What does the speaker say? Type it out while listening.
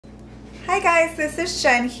Hi guys, this is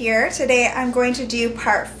Jen here. Today I'm going to do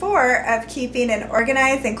part 4 of keeping an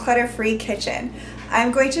organized and clutter-free kitchen.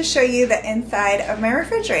 I'm going to show you the inside of my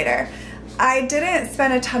refrigerator. I didn't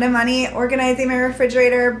spend a ton of money organizing my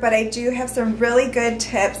refrigerator, but I do have some really good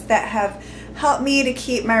tips that have helped me to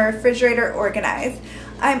keep my refrigerator organized.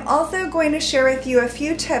 I'm also going to share with you a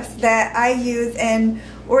few tips that I use in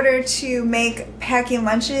order to make packing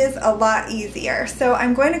lunches a lot easier. So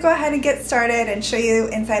I'm going to go ahead and get started and show you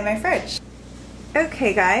inside my fridge.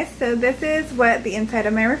 Okay guys, so this is what the inside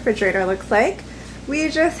of my refrigerator looks like. We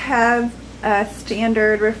just have a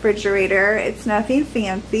standard refrigerator. It's nothing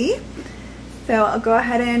fancy. So I'll go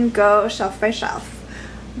ahead and go shelf by shelf.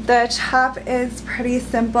 The top is pretty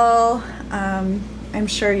simple. I'm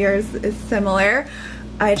sure yours is similar.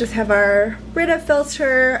 I just have our Brita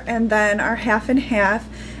filter and then our half and half.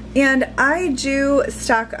 And I do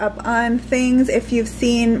stock up on things. If you've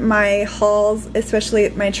seen my hauls, especially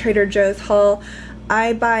my Trader Joe's haul,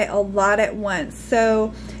 I buy a lot at once.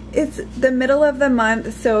 So it's the middle of the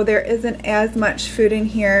month, so there isn't as much food in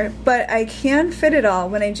here, but I can fit it all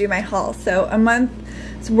when I do my haul. So a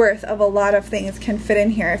month's worth of a lot of things can fit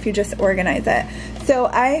in here if you just organize it. So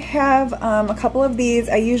I have a couple of these.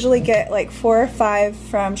 I usually get like 4 or 5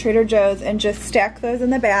 from Trader Joe's and just stack those in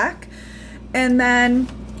the back. And then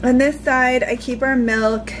on this side I keep our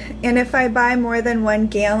milk, and if I buy more than 1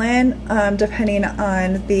 gallon, depending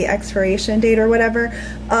on the expiration date or whatever,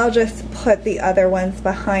 I'll just put the other ones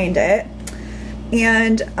behind it.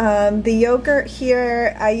 And the yogurt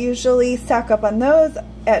here, I usually stock up on those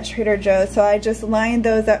at Trader Joe's, so I just line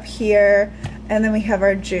those up here. And then we have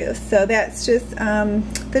our juice. So that's just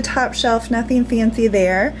the top shelf, nothing fancy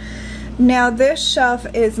there. Now this shelf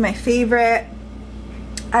is my favorite.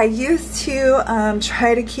 I used to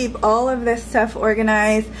try to keep all of this stuff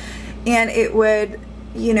organized, and it would,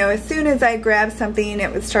 you know, as soon as I grabbed something,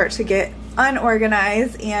 it would start to get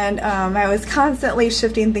unorganized, and I was constantly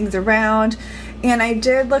shifting things around. And I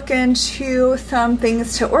did look into some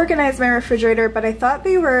things to organize my refrigerator, but I thought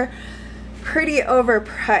they were pretty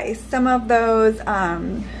overpriced. Some of those,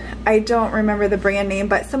 I don't remember the brand name,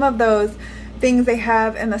 but some of those things they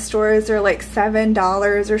have in the stores are like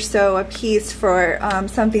 $7 or so a piece for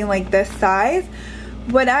something like this size.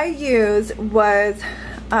 What I used was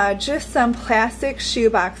just some plastic shoe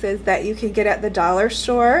boxes that you can get at the dollar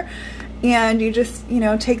store, and you just, you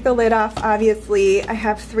know, take the lid off. Obviously I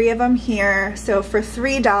have 3 of them here, so for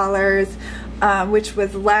 $3, which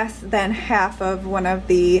was less than half of one of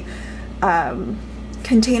the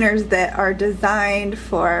containers that are designed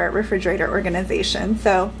for refrigerator organization.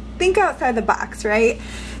 So think outside the box, right?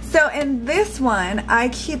 So in this one, I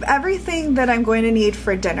keep everything that I'm going to need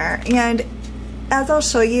for dinner. And as I'll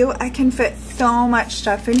show you, I can fit so much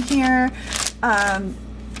stuff in here.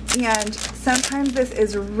 And sometimes this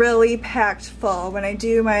is really packed full. When I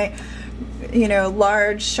do my, you know,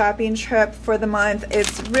 large shopping trip for the month,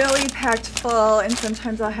 it's really packed full, and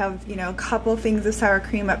sometimes I'll have, you know, a couple things of sour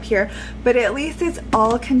cream up here, but at least it's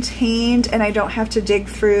all contained and I don't have to dig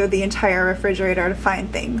through the entire refrigerator to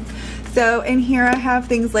find things. So in here I have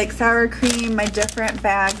things like sour cream, my different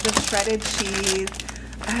bags of shredded cheese,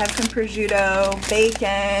 I have some prosciutto,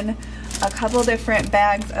 bacon, a couple different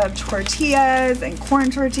bags of tortillas and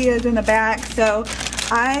corn tortillas in the back. So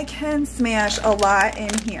I can smash a lot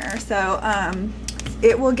in here. So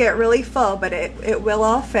it will get really full, but it will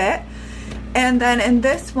all fit. And then in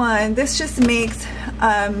this one, this just makes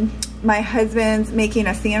my husband's making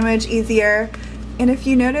a sandwich easier. And if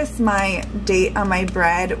you notice my date on my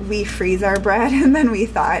bread, we freeze our bread and then we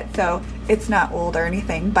thaw it, so it's not old or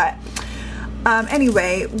anything. But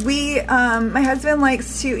anyway, my husband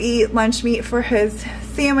likes to eat lunch meat for his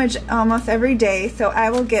sandwich almost every day, so I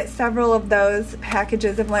will get several of those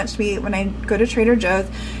packages of lunch meat when I go to Trader Joe's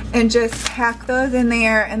and just pack those in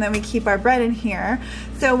there, and then we keep our bread in here.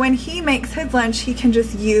 So when he makes his lunch, he can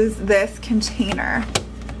just use this container.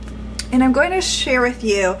 And I'm going to share with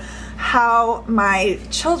you how my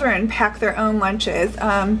children pack their own lunches.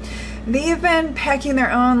 They've been packing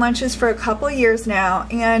their own lunches for a couple years now,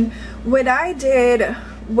 and what I did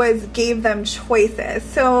was gave them choices.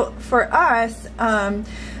 So for us,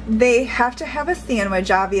 they have to have a sandwich,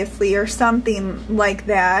 obviously, or something like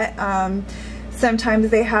that. Sometimes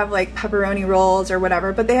they have like pepperoni rolls or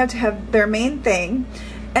whatever, but they have to have their main thing.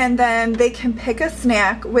 And then they can pick a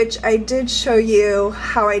snack, which I did show you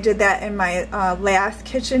how I did that in my last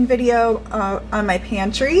kitchen video on my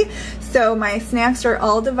pantry. So my snacks are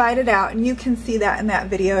all divided out, and you can see that in that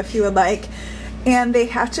video if you would like. And they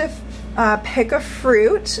have to pick a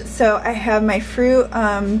fruit. So I have my fruit,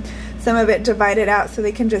 some of it divided out so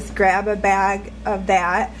they can just grab a bag of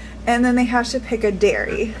that. and then they have to pick a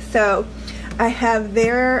dairy. So I have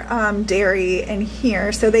their dairy in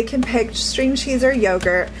here, so they can pick string cheese or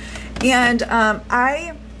yogurt. And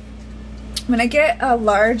when I get a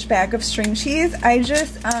large bag of string cheese, I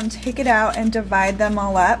just take it out and divide them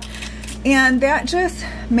all up, and that just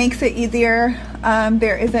makes it easier.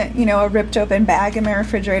 There isn't, you know, a ripped open bag in my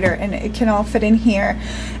refrigerator, and it can all fit in here.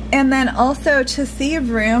 And then also to save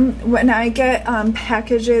room, when I get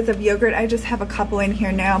packages of yogurt, I just have a couple in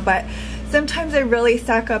here now, but sometimes I really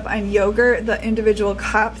stock up on yogurt, the individual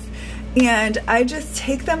cups, and I just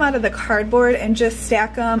take them out of the cardboard and just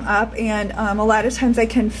stack them up, and a lot of times I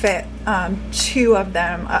can fit 2 of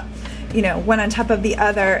them up, you know, one on top of the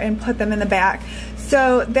other, and put them in the back.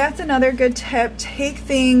 So that's another good tip. Take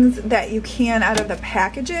things that you can out of the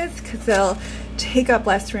packages, because they'll take up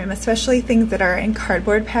less room, especially things that are in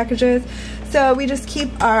cardboard packages. So we just keep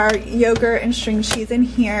our yogurt and string cheese in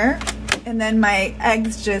here, and then my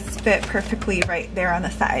eggs just fit perfectly right there on the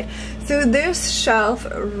side. So this shelf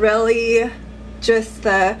really, just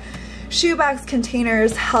the shoebox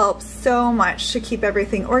containers help so much to keep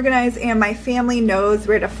everything organized, and my family knows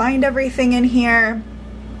where to find everything in here,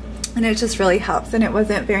 and it just really helps, and it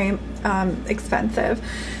wasn't very expensive.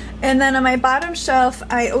 And then on my bottom shelf,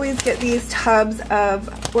 I always get these tubs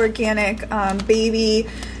of organic baby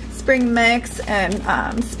spring mix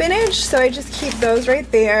and spinach, so I just keep those right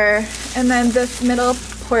there. And then this middle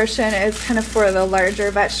portion is kind of for the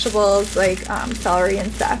larger vegetables like celery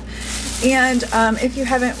and stuff. And if you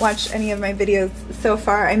haven't watched any of my videos so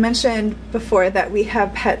far, I mentioned before that we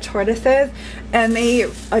have pet tortoises, and they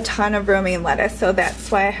eat a ton of romaine lettuce, so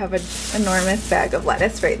that's why I have an enormous bag of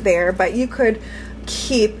lettuce right there. But you could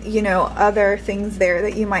keep, you know, other things there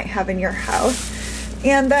that you might have in your house.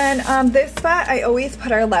 And then this spot, I always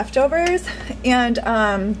put our leftovers, and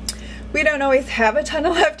we don't always have a ton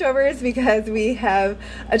of leftovers because we have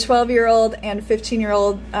a 12-year-old and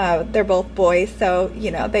 15-year-old. They're both boys, so,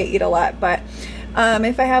 you know, they eat a lot. But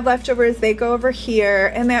if I have leftovers, they go over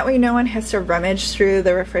here, and that way no one has to rummage through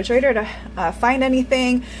the refrigerator to find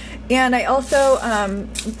anything. And I also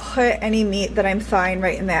put any meat that I'm thawing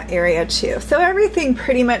right in that area too. So everything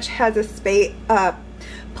pretty much has a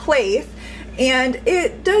place. And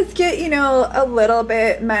it does get, you know, a little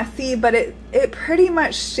bit messy, but it pretty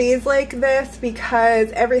much stays like this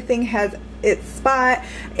because everything has its spot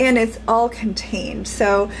and it's all contained.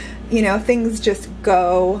 So, you know, things just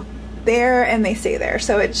go there and they stay there.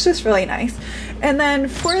 So it's just really nice. And then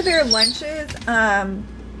for their lunches,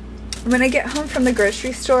 when I get home from the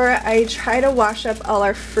grocery store, I try to wash up all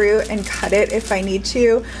our fruit and cut it if I need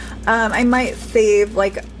to. I might save,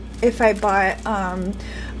 like, if I bought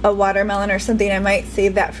a watermelon or something, I might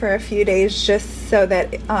save that for a few days just so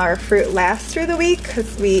that our fruit lasts through the week,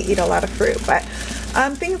 because we eat a lot of fruit. But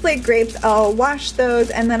things like grapes, I'll wash those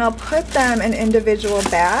and then I'll put them in individual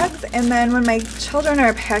bags, and then when my children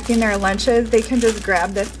are packing their lunches, they can just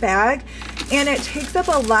grab this bag, and it takes up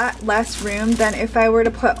a lot less room than if I were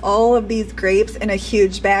to put all of these grapes in a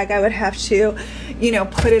huge bag. I would have to, you know,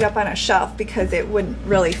 put it up on a shelf because it wouldn't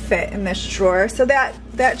really fit in this drawer. So that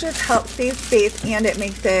just helps save space, and it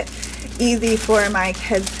makes it easy for my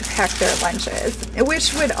kids to pack their lunches,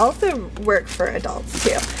 which would also work for adults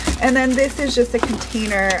too. And then this is just a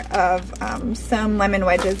container of some lemon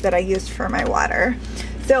wedges that I used for my water.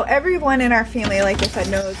 So everyone in our family, like I said,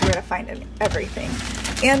 knows where to find everything.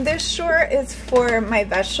 And this drawer is for my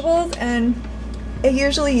vegetables, and I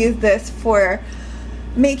usually use this for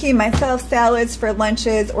making myself salads for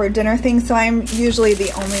lunches or dinner things, so I'm usually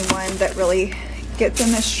the only one that really gets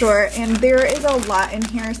in this drawer. And there is a lot in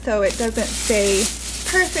here, so it doesn't stay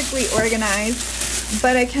perfectly organized,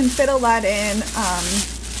 but I can fit a lot in,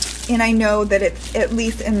 and I know that it's at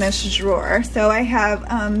least in this drawer. So I have,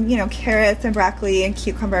 you know, carrots and broccoli and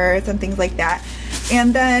cucumbers and things like that.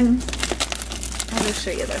 And then I'll just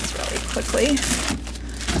show you this really quickly.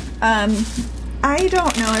 I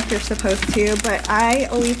don't know if you're supposed to, but I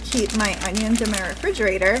always keep my onions in my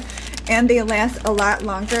refrigerator, and they last a lot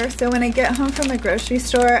longer. So when I get home from the grocery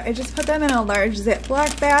store, I just put them in a large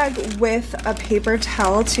Ziploc bag with a paper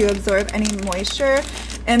towel to absorb any moisture,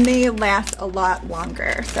 and they last a lot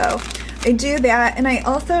longer. So I do that. And I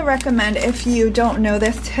also recommend, if you don't know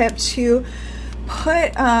this tip, to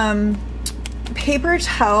put paper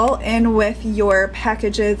towel in with your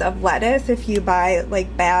packages of lettuce if you buy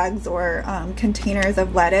like bags or containers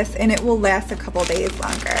of lettuce, and it will last a couple days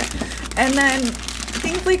longer. And then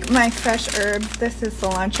things like my fresh herbs, this is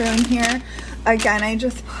cilantro in here. Again, I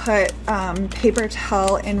just put paper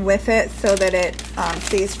towel in with it so that it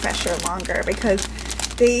stays fresher longer, because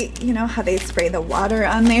they, you know how they spray the water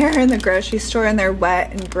on there in the grocery store and they're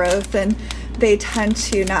wet and gross, and they tend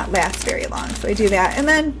to not last very long. So I do that. And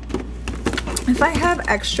then if I have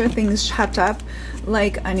extra things chopped up,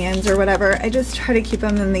 like onions or whatever, I just try to keep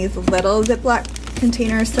them in these little Ziploc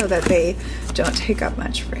containers so that they don't take up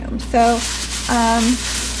much room. So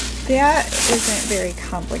that isn't very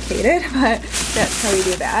complicated, but that's how we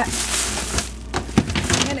do that.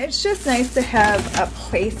 And it's just nice to have a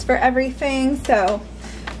place for everything, so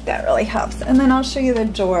that really helps. And then I'll show you the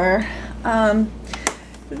drawer.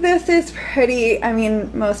 This is pretty, I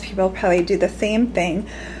mean, most people probably do the same thing,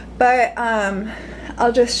 but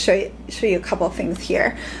I'll just show you a couple things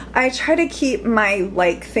here. I try to keep my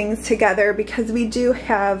things together because we do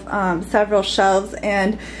have several shelves,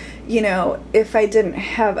 and you know, if I didn't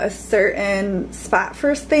have a certain spot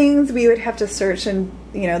for things, we would have to search in,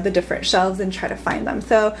 you know, the different shelves and try to find them.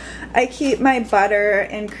 So I keep my butter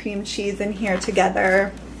and cream cheese in here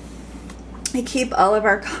together. I keep all of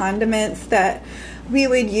our condiments that we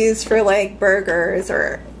would use for like burgers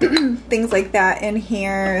or things like that in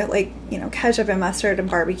here, like, you know, ketchup and mustard and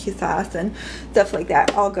barbecue sauce and stuff like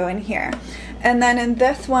that all go in here. And then in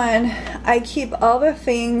this one, I keep all the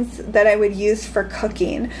things that I would use for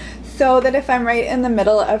cooking, so that if I'm right in the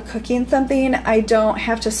middle of cooking something, I don't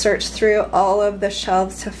have to search through all of the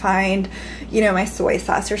shelves to find, you know, my soy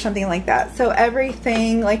sauce or something like that. So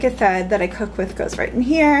everything, like I said, that I cook with goes right in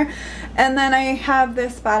here. And then I have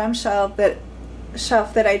this bottom shelf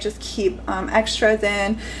that I just keep extras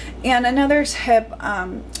in. And another tip,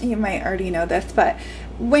 you might already know this, but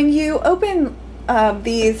when you open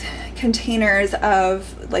these containers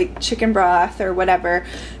of like chicken broth or whatever,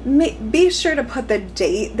 be sure to put the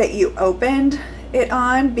date that you opened it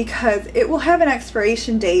on, because it will have an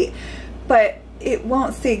expiration date, but it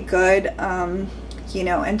won't stay good, you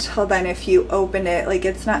know, until then. If you open it, like,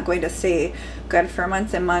 it's not going to stay good for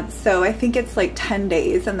months and months. So I think it's like 10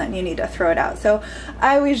 days and then you need to throw it out. So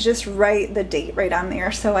I always just write the date right on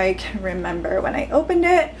there so I can remember when I opened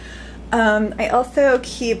it. I also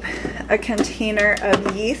keep a container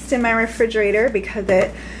of yeast in my refrigerator because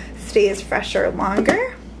it stays fresher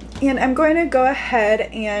longer. And I'm going to go ahead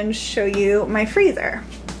and show you my freezer.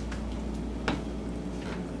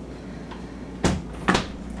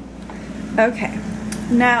 Okay,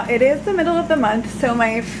 now it is the middle of the month, so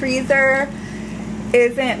my freezer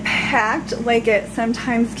isn't packed like it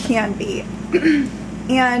sometimes can be.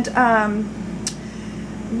 And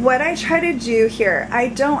what I try to do here, I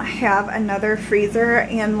don't have another freezer,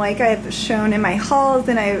 and like I've shown in my hauls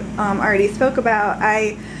and I already spoke about,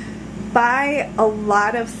 I buy a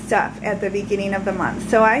lot of stuff at the beginning of the month.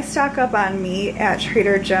 So I stock up on meat at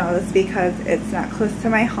Trader Joe's because it's not close to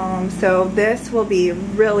my home, so this will be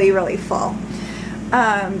really, really full.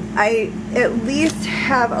 I at least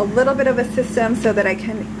have a little bit of a system so that I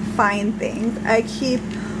can find things. I keep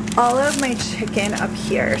all of my chicken up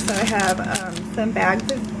here. So I have some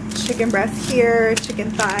bags of chicken breasts here,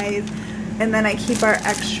 chicken thighs, and then I keep our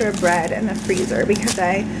extra bread in the freezer because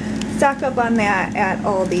I stock up on that at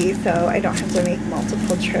Aldi, so I don't have to make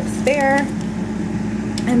multiple trips there.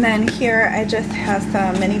 And then here I just have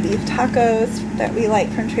some mini beef tacos that we like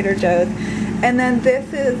from Trader Joe's. And then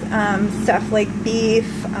this is stuff like beef,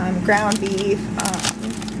 ground beef,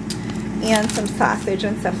 and some sausage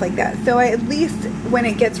and stuff like that. So at least when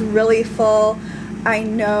it gets really full, I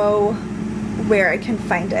know where I can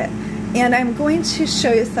find it. And I'm going to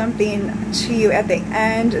show you something to you at the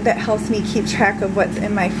end that helps me keep track of what's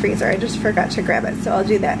in my freezer. I just forgot to grab it, so I'll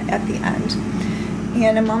do that at the end.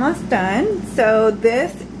 And I'm almost done. So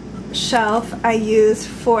this shelf I use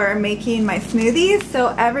for making my smoothies.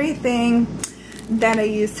 So everything that I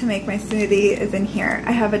use to make my smoothie is in here.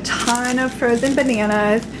 I have a ton of frozen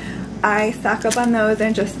bananas. I stock up on those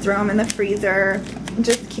and just throw them in the freezer.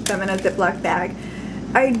 Just keep them in a Ziploc bag.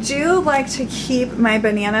 I do like to keep my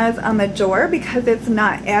bananas on the door because it's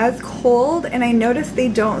not as cold, and I notice they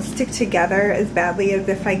don't stick together as badly as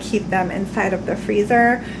if I keep them inside of the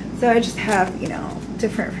freezer. So I just have, you know,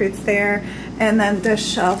 different fruits there. And then this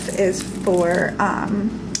shelf is for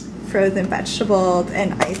frozen vegetables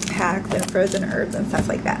and ice packs and frozen herbs and stuff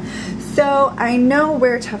like that. So I know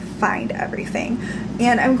where to find everything.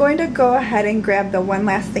 And I'm going to go ahead and grab the one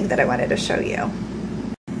last thing that I wanted to show you.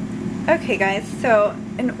 Okay guys, so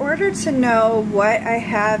in order to know what I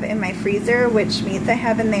have in my freezer, which meats I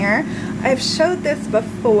have in there, I've showed this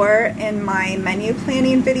before in my menu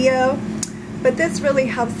planning video, but this really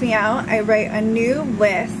helps me out. I write a new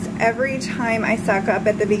list every time I stock up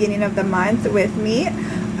at the beginning of the month with meat.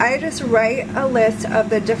 I just write a list of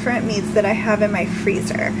the different meats that I have in my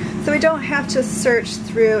freezer, so I don't have to search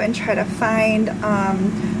through and try to find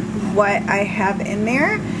what I have in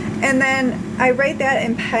there. And then I write that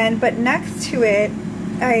in pen, but next to it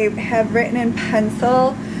I have written in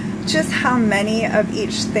pencil just how many of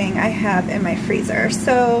each thing I have in my freezer.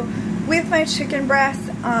 So with my chicken breasts,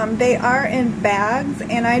 they are in bags,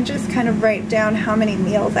 and I just kind of write down how many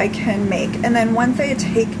meals I can make. And then once I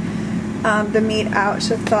take the meat out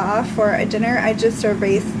to thaw for a dinner, I just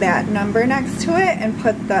erase that number next to it and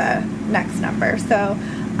put the next number. So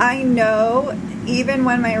I know even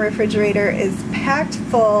when my refrigerator is packed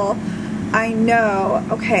full, I know,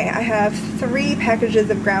 okay, I have 3 packages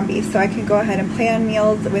of ground beef, so I can go ahead and plan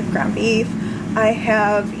meals with ground beef. I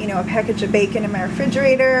have, you know, a package of bacon in my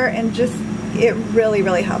refrigerator, and just, it really,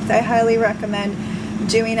 really helps. I highly recommend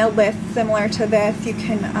doing a list similar to this. You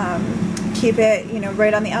can keep it, you know,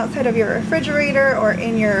 right on the outside of your refrigerator or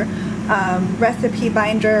in your recipe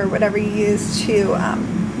binder or whatever you use to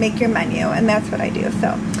make your menu, and that's what I do.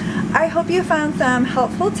 So I hope you found some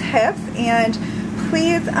helpful tips, and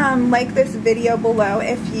please like this video below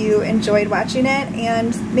if you enjoyed watching it,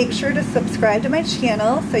 and make sure to subscribe to my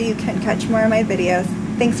channel so you can catch more of my videos.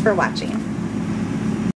 Thanks for watching.